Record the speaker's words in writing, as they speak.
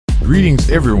Greetings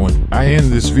everyone, I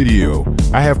end this video.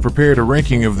 I have prepared a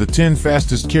ranking of the 10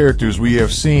 fastest characters we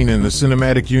have seen in the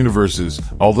cinematic universes.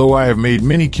 Although I have made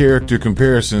many character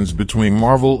comparisons between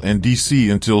Marvel and DC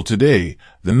until today,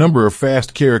 the number of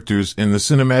fast characters in the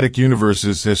cinematic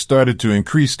universes has started to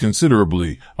increase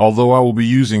considerably, although I will be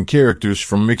using characters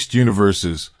from mixed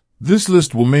universes. This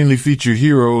list will mainly feature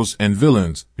heroes and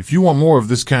villains. If you want more of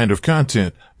this kind of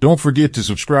content, don't forget to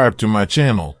subscribe to my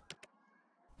channel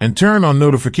and turn on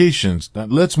notifications. Now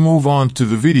let's move on to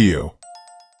the video.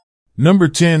 Number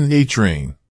 10,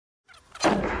 A-Train.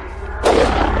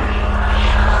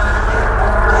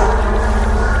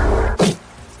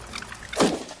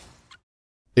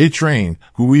 A-Train,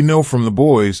 who we know from The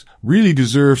Boys, really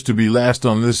deserves to be last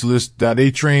on this list.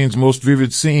 A-Train's most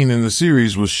vivid scene in the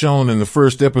series was shown in the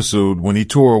first episode when he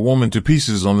tore a woman to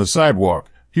pieces on the sidewalk.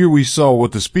 Here we saw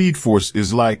what the Speed Force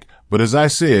is like, but as I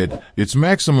said, its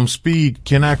maximum speed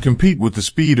cannot compete with the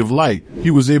speed of light.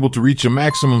 He was able to reach a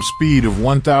maximum speed of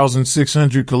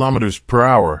 1,600 kilometers per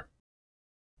hour.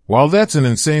 While that's an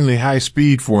insanely high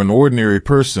speed for an ordinary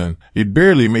person, it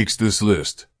barely makes this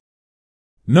list.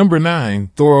 Number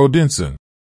 9, Thor Odinson.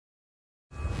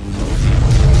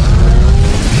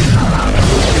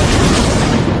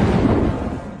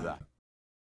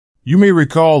 You may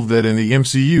recall that in the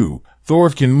MCU,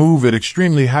 Thor can move at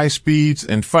extremely high speeds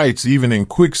and fights even in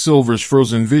Quicksilver's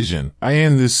frozen vision.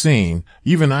 In this scene,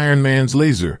 even Iron Man's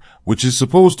laser, which is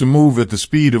supposed to move at the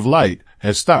speed of light,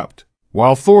 has stopped.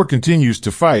 While Thor continues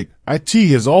to fight, it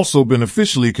has also been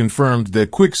officially confirmed that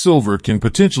Quicksilver can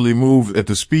potentially move at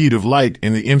the speed of light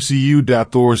in the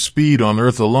MCU. Thor's speed on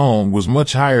Earth alone was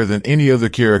much higher than any other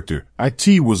character.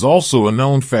 It was also a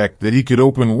known fact that he could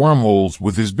open wormholes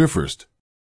with his Bifrost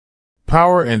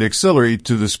power and accelerate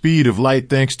to the speed of light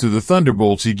thanks to the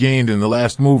thunderbolts he gained in the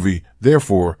last movie.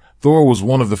 Therefore, Thor was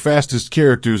one of the fastest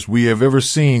characters we have ever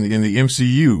seen in the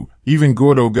MCU. Even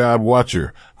Gordo God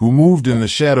Watcher, who moved in the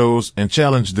shadows and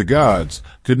challenged the gods,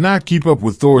 could not keep up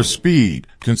with Thor's speed.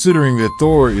 Considering that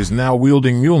Thor is now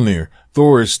wielding Mjolnir,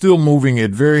 Thor is still moving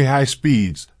at very high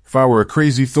speeds. If I were a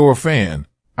crazy Thor fan,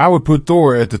 I would put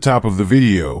Thor at the top of the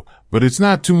video, but it's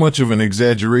not too much of an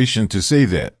exaggeration to say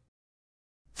that.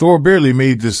 Thor barely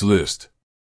made this list.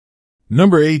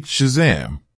 Number 8,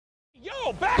 Shazam.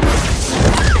 Yo, back!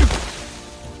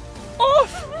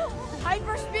 Off!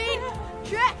 Hyperspeed!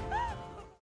 Check!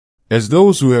 As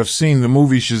those who have seen the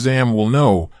movie Shazam will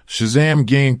know, Shazam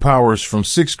gained powers from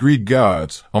 6 Greek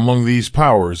gods. Among these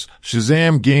powers,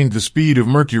 Shazam gained the speed of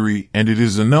Mercury, and it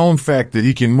is a known fact that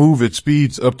he can move at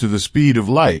speeds up to the speed of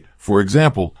light. For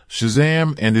example,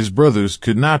 Shazam and his brothers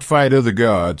could not fight other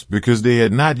gods because they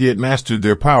had not yet mastered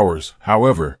their powers.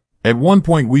 However, at one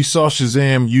point we saw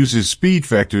Shazam use his speed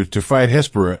factor to fight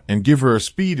Hespera and give her a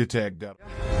speed attack.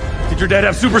 Did your dad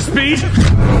have super speed?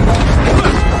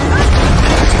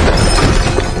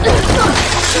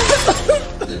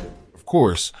 Of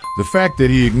course, the fact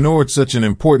that he ignored such an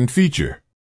important feature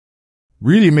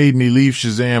really made me leave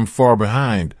Shazam far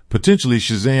behind. Potentially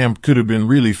Shazam could have been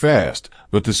really fast,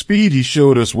 but the speed he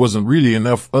showed us wasn't really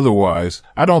enough. Otherwise,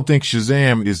 I don't think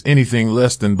Shazam is anything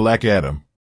less than Black Adam.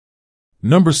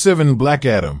 Number 7, Black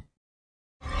Adam.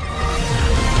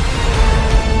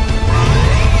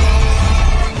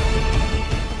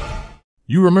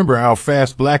 You remember how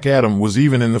fast Black Adam was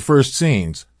even in the first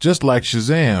scenes. Just like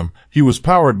Shazam, he was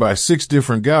powered by 6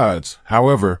 different gods.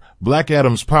 However, Black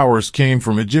Adam's powers came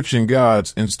from Egyptian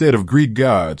gods instead of Greek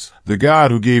gods. The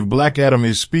god who gave Black Adam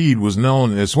his speed was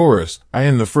known as Horus.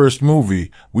 In the first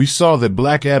movie, we saw that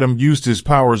Black Adam used his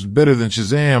powers better than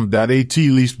Shazam. At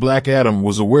least Black Adam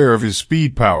was aware of his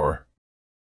speed power.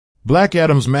 Black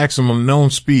Adam's maximum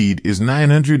known speed is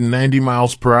 990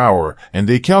 miles per hour, and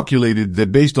they calculated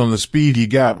that based on the speed he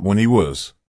got when he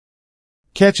was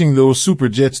catching those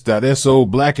superjets.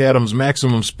 Black Adam's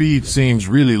maximum speed seems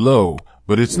really low,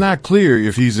 but it's not clear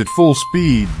if he's at full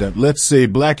speed. Let's say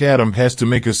Black Adam has to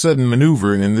make a sudden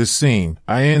maneuver in this scene.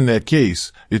 In that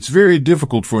case, it's very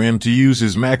difficult for him to use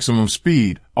his maximum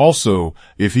speed. Also,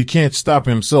 if he can't stop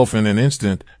himself in an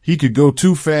instant, he could go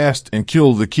too fast and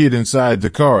kill the kid inside the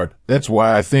car. That's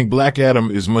why I think Black Adam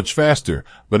is much faster.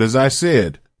 But as I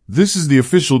said, this is the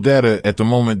official data at the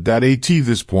moment. At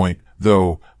this point,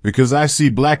 though, because I see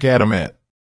Black Adam at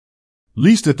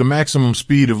least at the maximum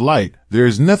speed of light, there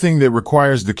is nothing that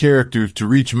requires the character to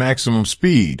reach maximum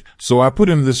speed, so I put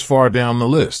him this far down the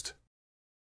list.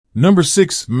 Number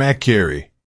 6, Makkari.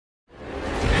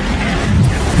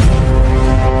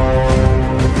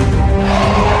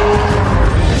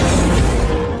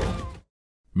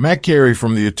 Makkari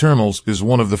from the Eternals is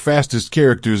one of the fastest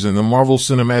characters in the Marvel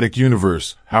Cinematic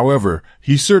Universe. However,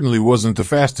 he certainly wasn't the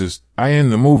fastest. In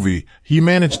the movie, he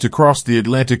managed to cross the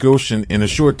Atlantic Ocean in a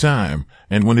short time,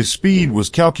 and when his speed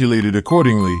was calculated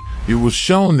accordingly, it was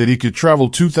shown that he could travel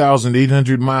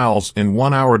 2,800 miles in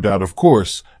 1 hour. Of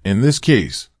course, in this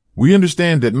case, we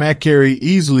understand that Makkari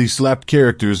easily slapped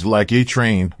characters like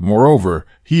A-Train. Moreover,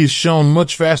 he is shown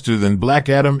much faster than Black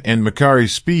Adam, and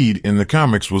Makkari's speed in the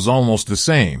comics was almost the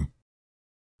same.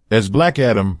 As Black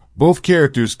Adam, both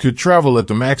characters could travel at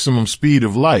the maximum speed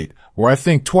of light, or I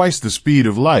think twice the speed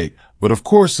of light, but of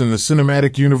course in the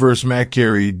cinematic universe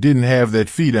Makkari didn't have that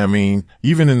feat.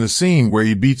 Even in the scene where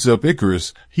he beats up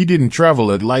Icarus, he didn't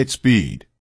travel at light speed.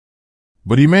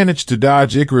 But he managed to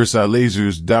dodge Icarus' eye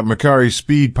lasers. Makkari's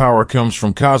speed power comes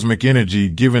from cosmic energy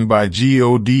given by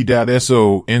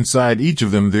God.So. Inside each of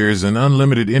them there is an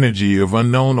unlimited energy of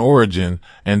unknown origin,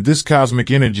 and this cosmic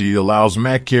energy allows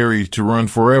Makkari to run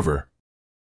forever.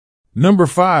 Number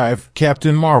 5,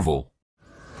 Captain Marvel.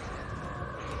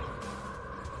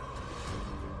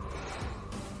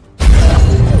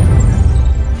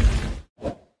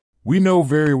 We know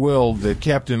very well that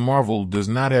Captain Marvel does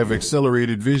not have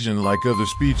accelerated vision like other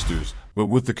speedsters, but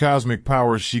with the cosmic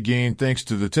powers she gained thanks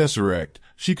to the Tesseract,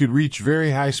 she could reach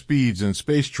very high speeds in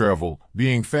space travel.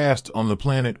 Being fast on the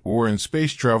planet or in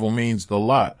space travel means a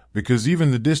lot, because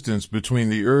even the distance between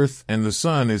the Earth and the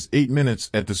Sun is 8 minutes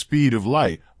at the speed of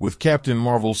light. With Captain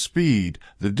Marvel's speed,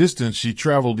 the distance she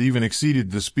traveled even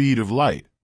exceeded the speed of light.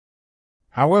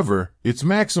 However, its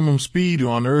maximum speed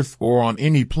on Earth or on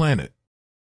any planet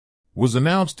was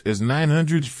announced as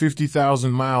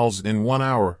 950,000 miles in 1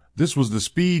 hour. This was the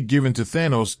speed given to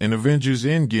Thanos in Avengers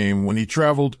Endgame when he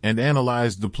traveled and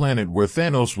analyzed the planet where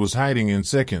Thanos was hiding in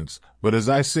seconds. But as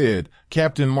I said,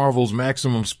 Captain Marvel's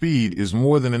maximum speed is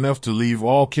more than enough to leave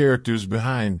all characters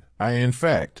behind. In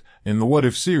fact, in the What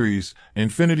If series,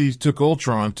 Infinity took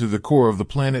Ultron to the core of the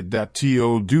planet.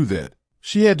 To do that,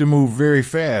 she had to move very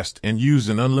fast and use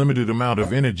an unlimited amount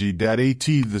of energy. At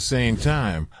the same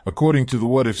time, according to the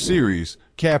What If series,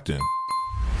 Captain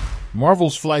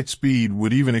Marvel's flight speed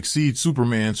would even exceed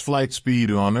Superman's flight speed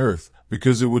on Earth,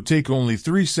 because it would take only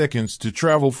 3 seconds to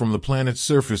travel from the planet's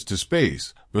surface to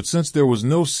space. But since there was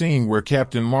no scene where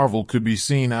Captain Marvel could be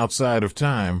seen outside of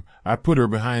time, I put her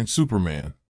behind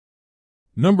Superman.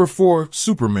 Number 4,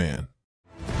 Superman.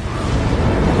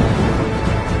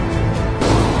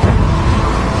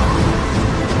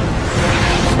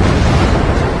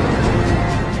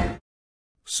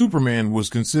 Superman was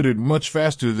considered much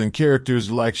faster than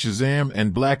characters like Shazam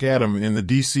and Black Adam in the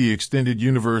DC Extended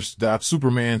Universe.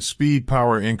 Superman's speed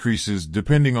power increases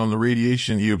depending on the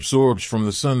radiation he absorbs from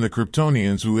the sun. The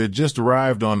Kryptonians who had just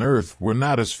arrived on Earth were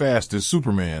not as fast as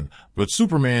Superman, but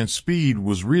Superman's speed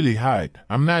was really high.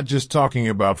 I'm not just talking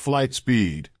about flight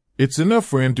speed. It's enough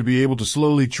for him to be able to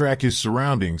slowly track his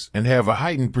surroundings and have a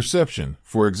heightened perception.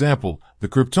 For example, the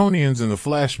Kryptonians in the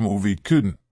Flash movie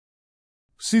couldn't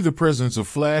see the presence of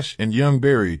Flash and Young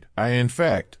Barry. In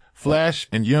fact, Flash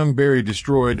and Young Barry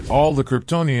destroyed all the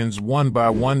Kryptonians one by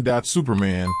one.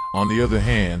 Superman, on the other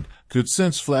hand, could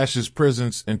sense Flash's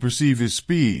presence and perceive his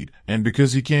speed, and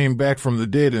because he came back from the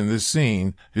dead in this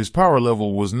scene, his power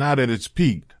level was not at its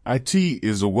peak. It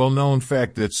is a well-known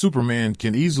fact that Superman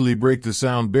can easily break the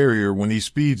sound barrier when he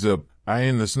speeds up.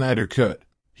 In the Snyder Cut,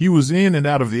 he was in and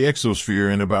out of the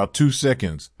exosphere in about 2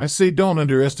 seconds. I say don't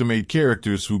underestimate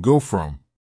characters who go from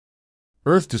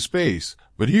Earth to space,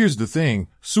 but here's the thing,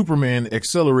 Superman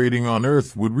accelerating on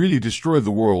Earth would really destroy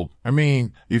the world.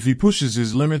 If he pushes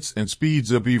his limits and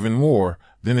speeds up even more,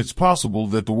 then it's possible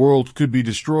that the world could be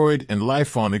destroyed and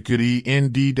life on it could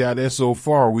end. So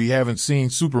far we haven't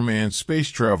seen Superman's space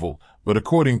travel, but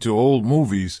according to old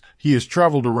movies, he has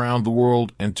traveled around the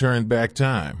world and turned back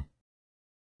time.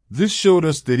 This showed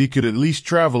us that he could at least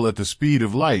travel at the speed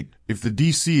of light. If the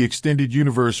DC Extended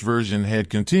Universe version had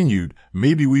continued,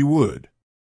 maybe we would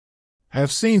have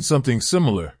seen something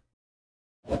similar.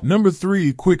 Number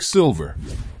 3, Quicksilver.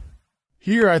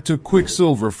 Here I took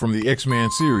Quicksilver from the X-Men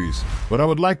series, but I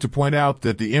would like to point out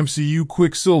that the MCU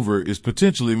Quicksilver is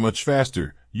potentially much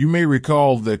faster. You may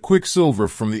recall that Quicksilver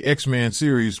from the X-Men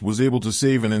series was able to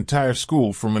save an entire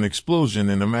school from an explosion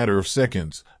in a matter of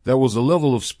seconds. That was a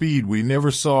level of speed we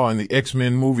never saw in the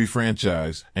X-Men movie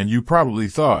franchise, and you probably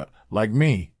thought, like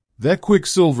me, that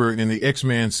Quicksilver in the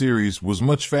X-Men series was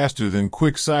much faster than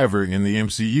Quicksilver in the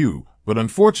MCU, but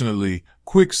unfortunately,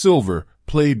 Quicksilver,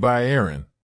 played by Aaron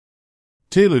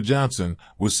Taylor Johnson,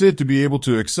 was said to be able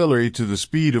to accelerate to the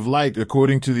speed of light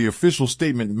according to the official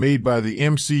statement made by the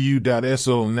MCU.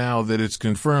 So now that it's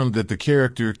confirmed that the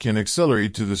character can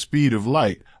accelerate to the speed of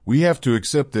light, we have to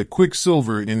accept that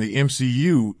Quicksilver in the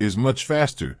MCU is much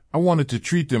faster. I wanted to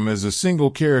treat them as a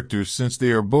single character since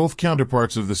they are both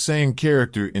counterparts of the same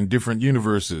character in different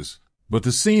universes. But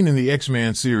the scene in the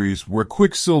X-Men series where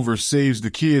Quicksilver saves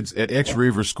the kids at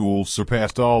X-Raver School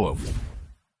surpassed all of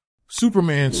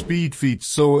Superman's speed feats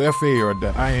so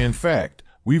in fact,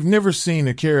 we've never seen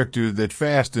a character that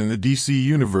fast in the DC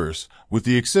universe, with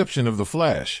the exception of the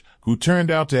Flash, who turned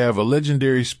out to have a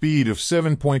legendary speed of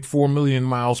 7.4 million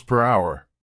miles per hour.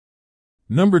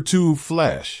 Number 2,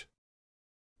 Flash.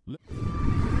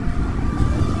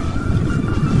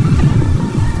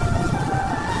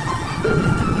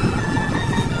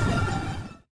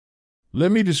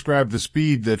 Let me describe the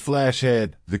speed that Flash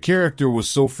had. The character was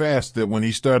so fast that when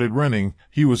he started running,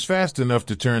 he was fast enough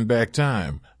to turn back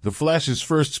time. The Flash's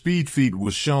first speed feat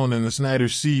was shown in the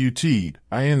Snyder's Cut.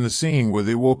 In the scene where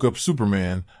they woke up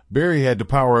Superman, Barry had to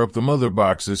power up the mother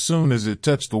box as soon as it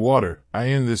touched the water.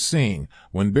 In this scene,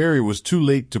 when Barry was too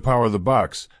late to power the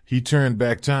box, he turned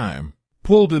back time,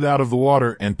 pulled it out of the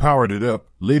water and powered it up.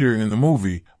 Later in the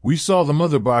movie, we saw the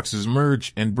mother boxes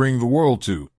merge and bring the world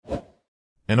to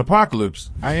an apocalypse.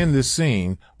 In this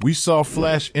scene, we saw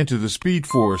Flash enter the Speed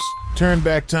Force, turn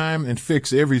back time and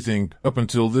fix everything. Up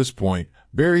until this point,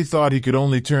 Barry thought he could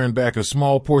only turn back a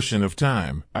small portion of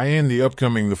time. In the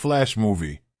upcoming The Flash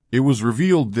movie, it was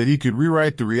revealed that he could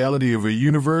rewrite the reality of a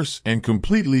universe and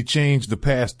completely change the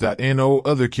past. No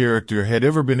other character had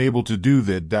ever been able to do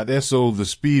that. So the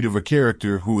speed of a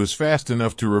character who is fast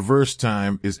enough to reverse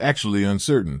time is actually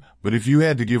uncertain, but if you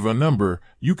had to give a number,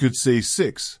 you could say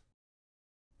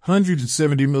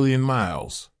 670 million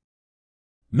miles.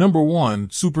 Number 1,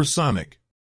 Supersonic.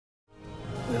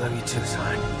 We love you too,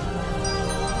 Sonic.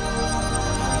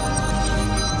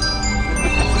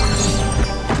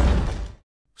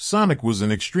 Sonic was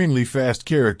an extremely fast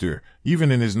character. Even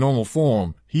in his normal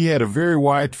form, he had a very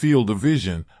wide field of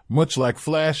vision, much like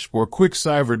Flash or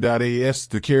Quicksilver. As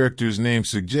the character's name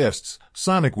suggests,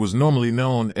 Sonic was normally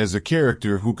known as a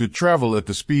character who could travel at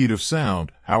the speed of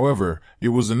sound. However, it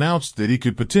was announced that he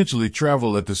could potentially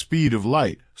travel at the speed of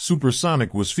light.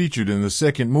 Supersonic was featured in the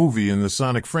second movie in the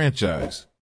Sonic franchise.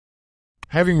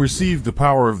 Having received the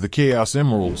power of the Chaos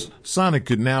Emeralds, Sonic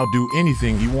could now do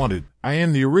anything he wanted.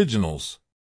 In the originals,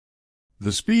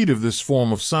 the speed of this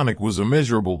form of Sonic was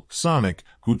immeasurable. Sonic,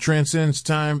 who transcends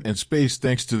time and space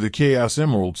thanks to the Chaos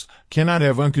Emeralds, cannot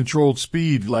have uncontrolled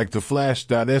speed like the Flash.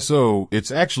 So it's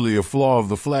actually a flaw of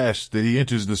the Flash that he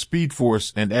enters the Speed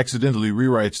Force and accidentally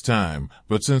rewrites time.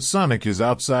 But since Sonic is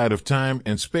outside of time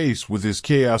and space with his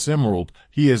Chaos Emerald,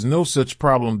 he has no such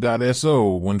problem.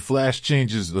 So when Flash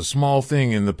changes a small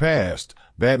thing in the past,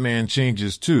 Batman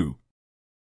changes too.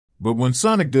 But when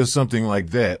Sonic does something like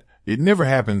that, it never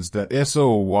happens.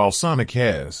 So while Sonic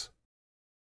has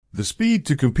the speed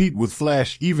to compete with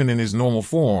Flash even in his normal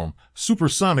form,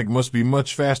 Supersonic must be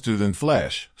much faster than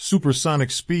Flash.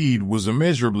 Supersonic's speed was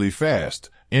immeasurably fast,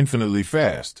 infinitely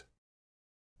fast.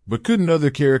 But couldn't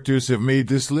other characters have made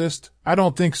this list? I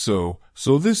don't think so.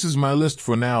 So this is my list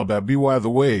for now. By the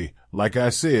way, like I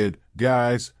said,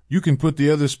 guys, you can put the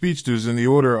other speedsters in the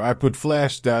order I put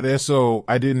Flash. So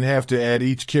I didn't have to add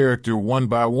each character one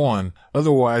by one,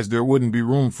 otherwise there wouldn't be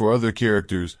room for other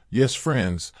characters. Yes,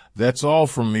 friends, that's all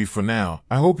from me for now.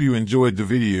 I hope you enjoyed the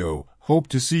video. Hope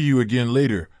to see you again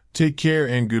later. Take care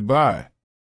and goodbye.